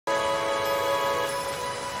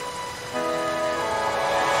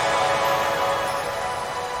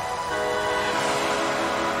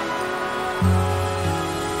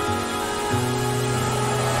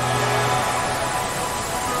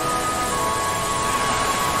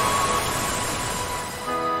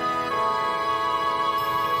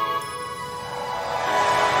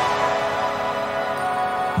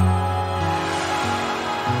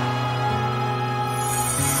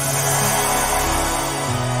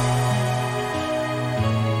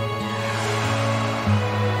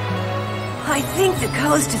I think the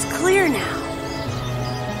coast is clear now.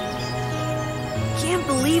 Can't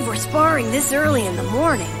believe we're sparring this early in the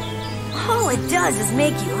morning. All it does is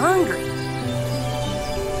make you hungry.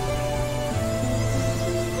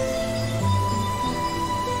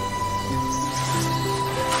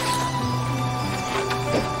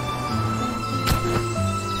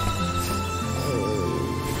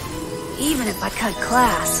 Even if I cut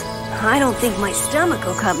class, I don't think my stomach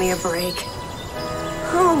will cut me a break.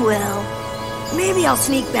 Oh well. Maybe I'll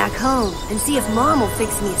sneak back home and see if Mom will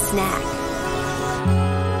fix me a snack.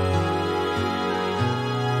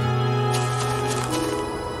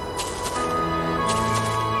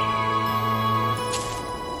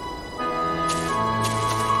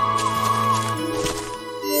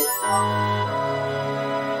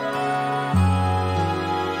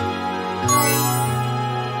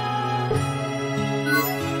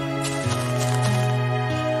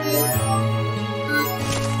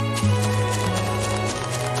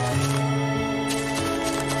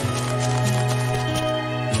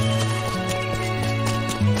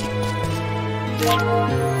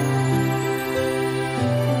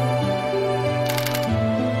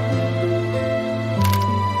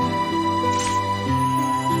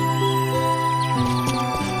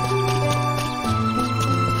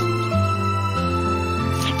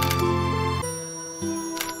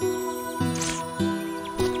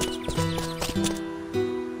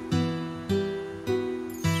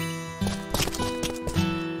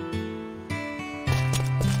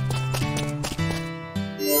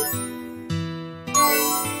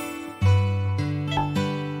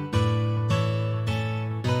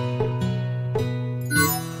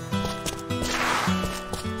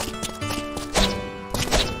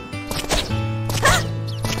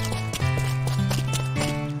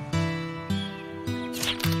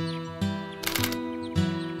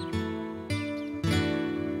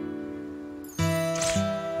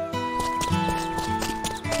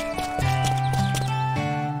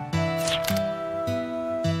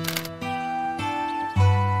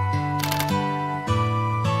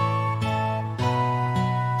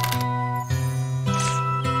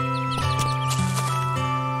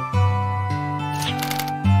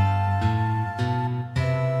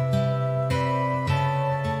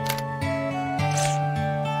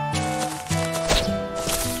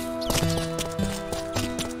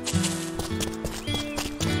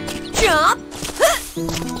 Jump!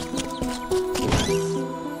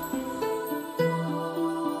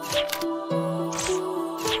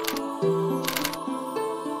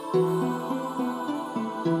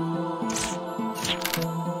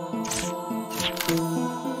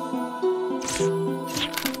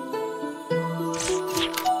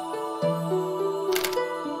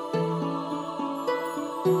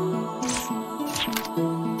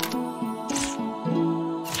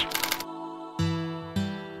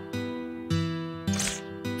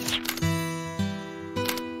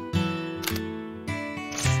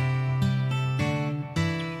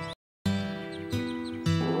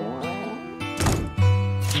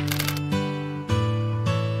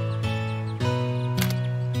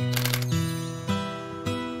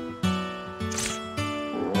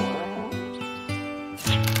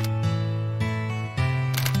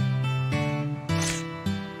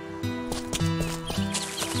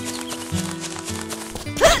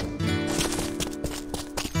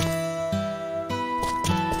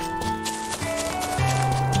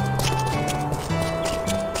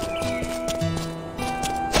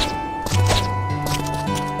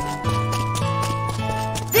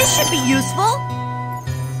 This should be useful.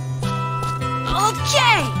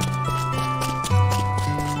 Okay.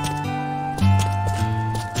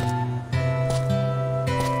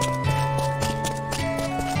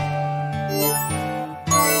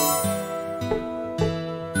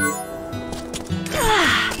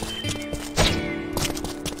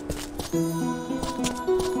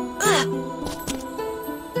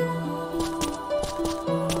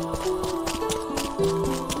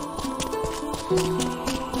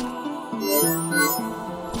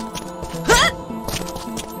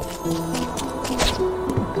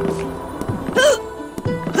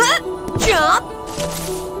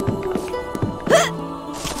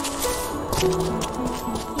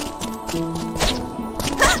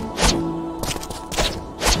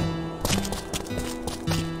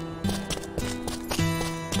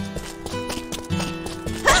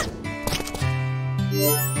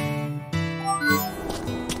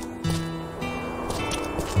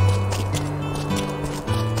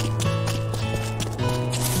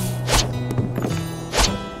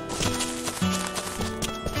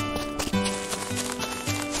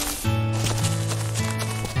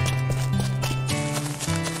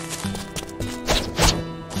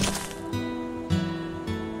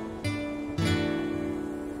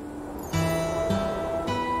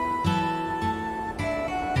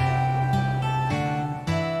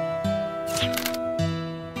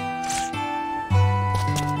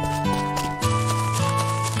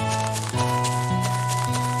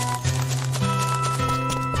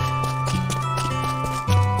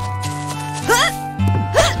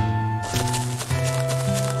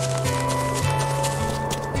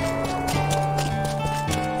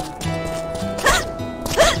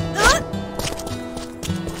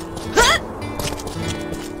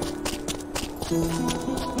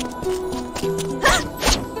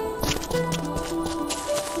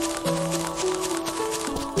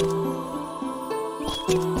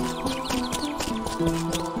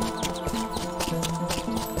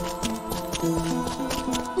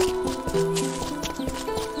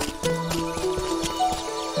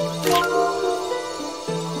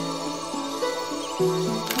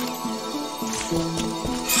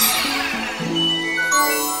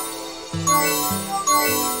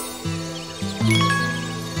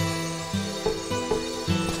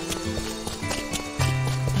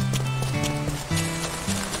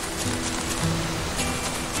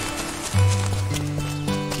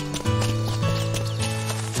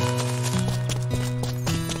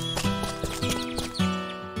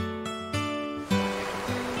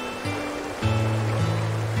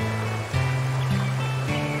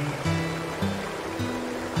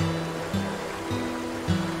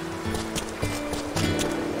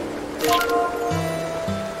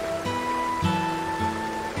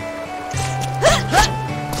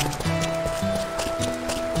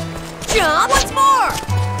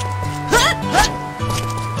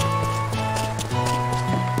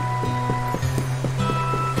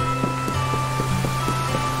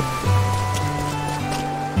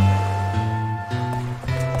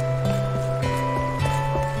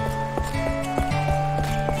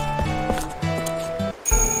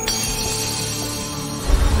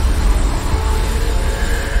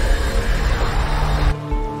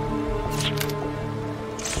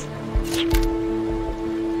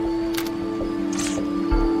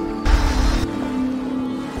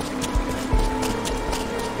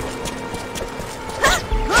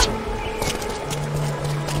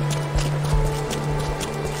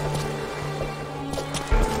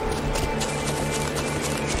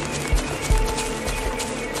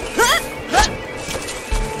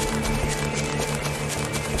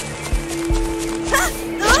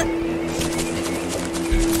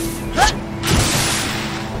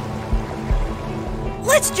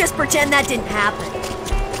 pretend that didn't happen.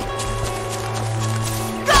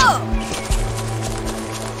 Go!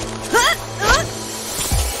 Huh? Huh?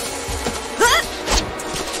 Huh?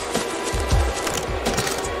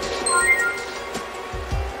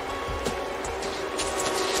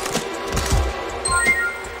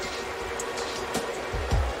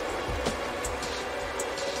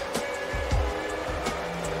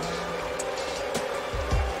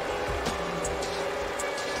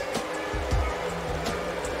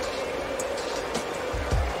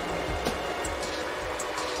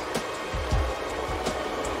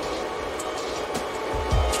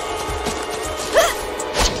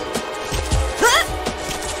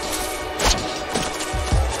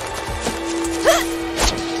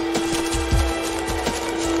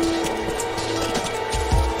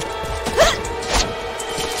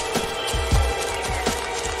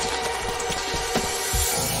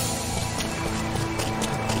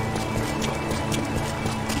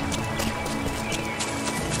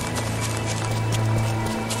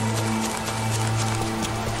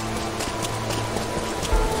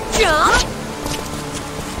 Jump!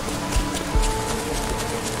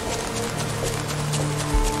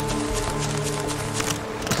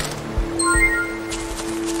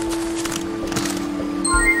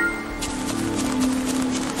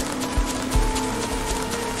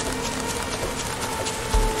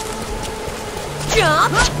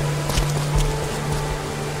 Jump!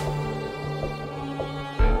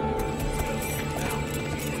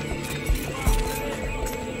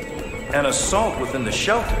 An assault within the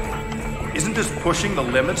shelter? Isn't this pushing the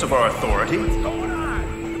limits of our authority?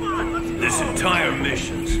 This entire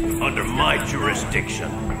mission's under my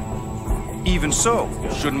jurisdiction. Even so,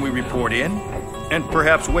 shouldn't we report in? And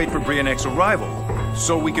perhaps wait for Brianek's arrival,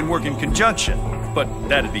 so we can work in conjunction. But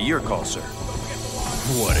that'd be your call, sir.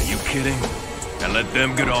 What, are you kidding? And let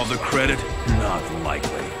them get all the credit? Not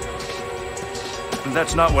likely.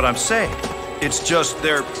 That's not what I'm saying. It's just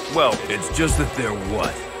they're, well... It's just that they're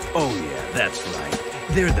what? Oh yeah, that's right.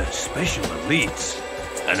 They're the special elites.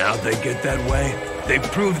 And how'd they get that way? They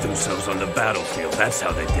proved themselves on the battlefield. That's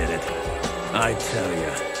how they did it. I tell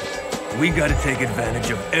ya, we gotta take advantage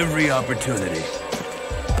of every opportunity.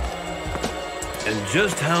 And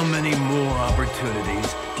just how many more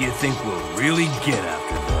opportunities do you think we'll really get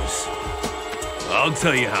after this? I'll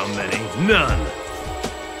tell you how many. None.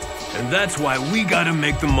 And that's why we gotta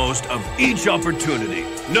make the most of each opportunity,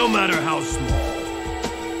 no matter how small.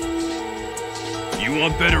 You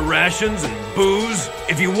want better rations and booze?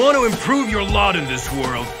 If you want to improve your lot in this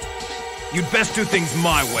world, you'd best do things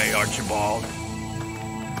my way, Archibald.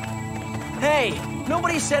 Hey,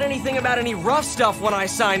 nobody said anything about any rough stuff when I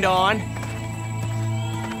signed on.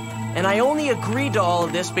 And I only agreed to all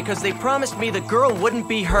of this because they promised me the girl wouldn't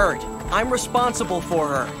be hurt. I'm responsible for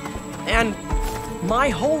her. And my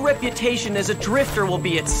whole reputation as a drifter will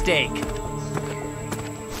be at stake.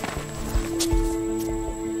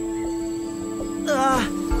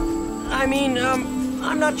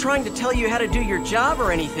 I'm not trying to tell you how to do your job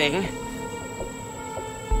or anything.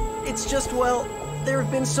 It's just, well, there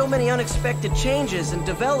have been so many unexpected changes and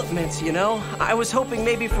developments, you know? I was hoping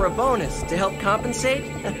maybe for a bonus to help compensate.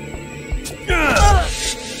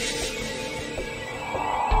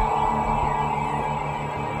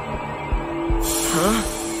 Huh?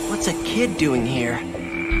 What's a kid doing here?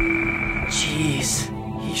 Jeez,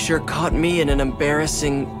 he sure caught me in an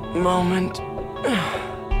embarrassing moment.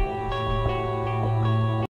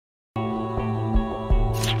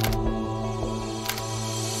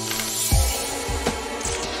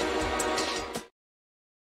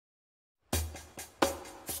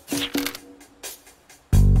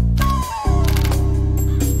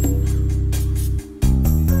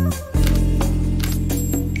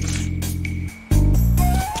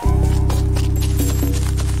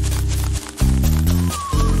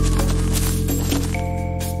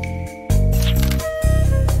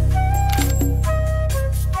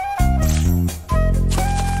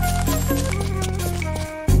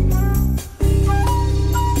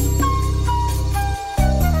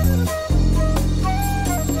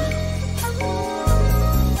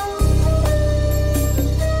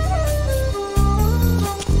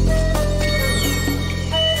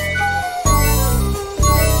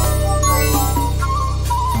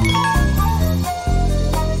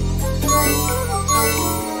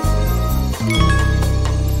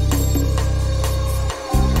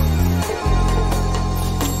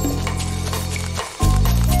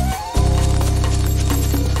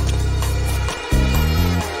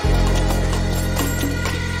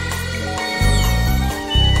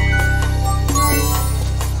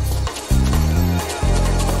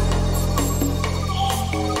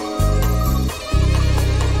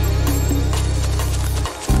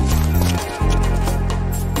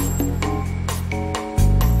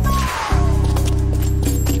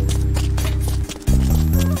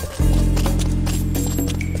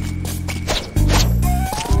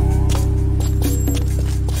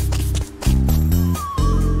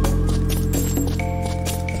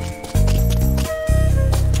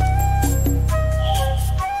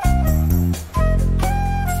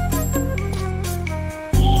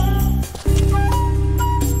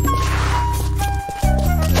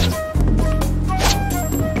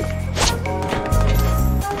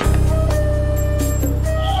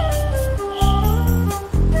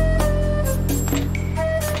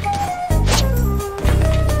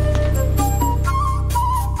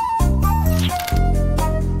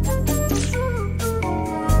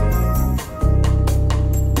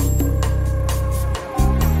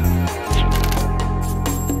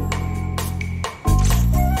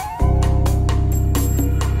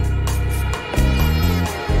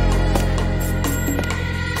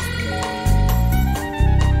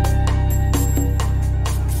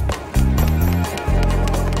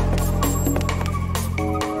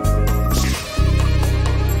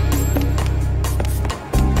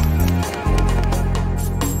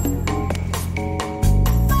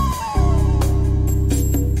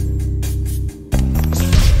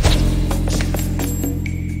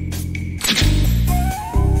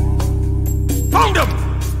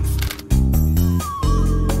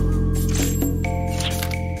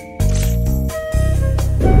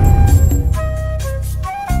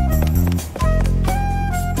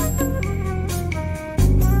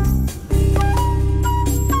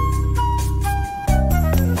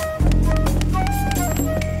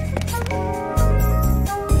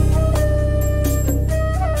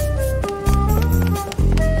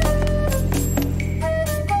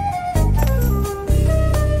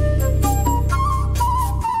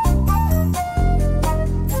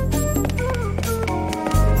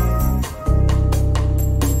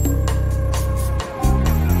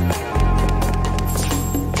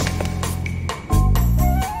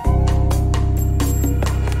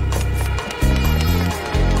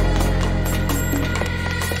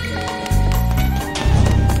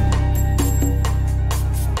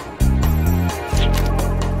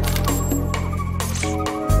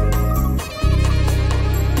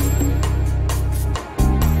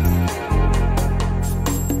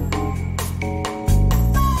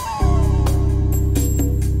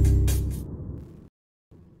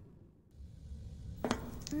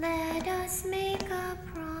 Let us make a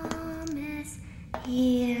promise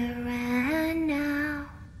here and now.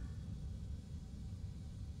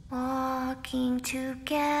 Walking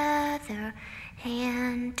together,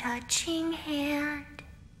 hand touching hand.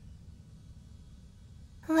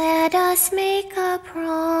 Let us make a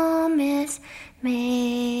promise,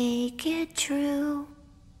 make it true.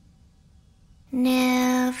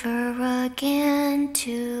 Never again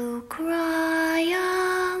to cry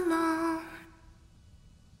alone.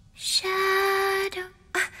 Shadow.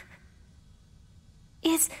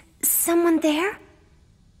 Is someone there?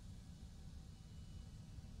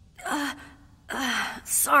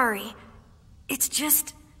 Sorry. It's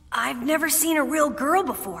just, I've never seen a real girl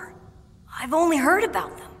before. I've only heard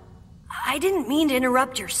about them. I didn't mean to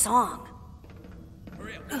interrupt your song.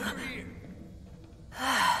 Hurry up, come over here.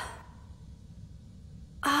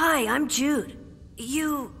 Hi, I'm Jude.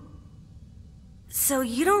 So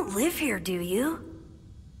you don't live here, do you?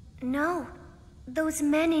 No. Those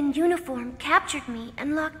men in uniform captured me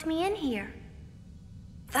and locked me in here.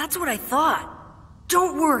 That's what I thought.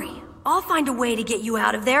 Don't worry. I'll find a way to get you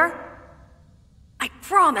out of there. I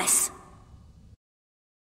promise.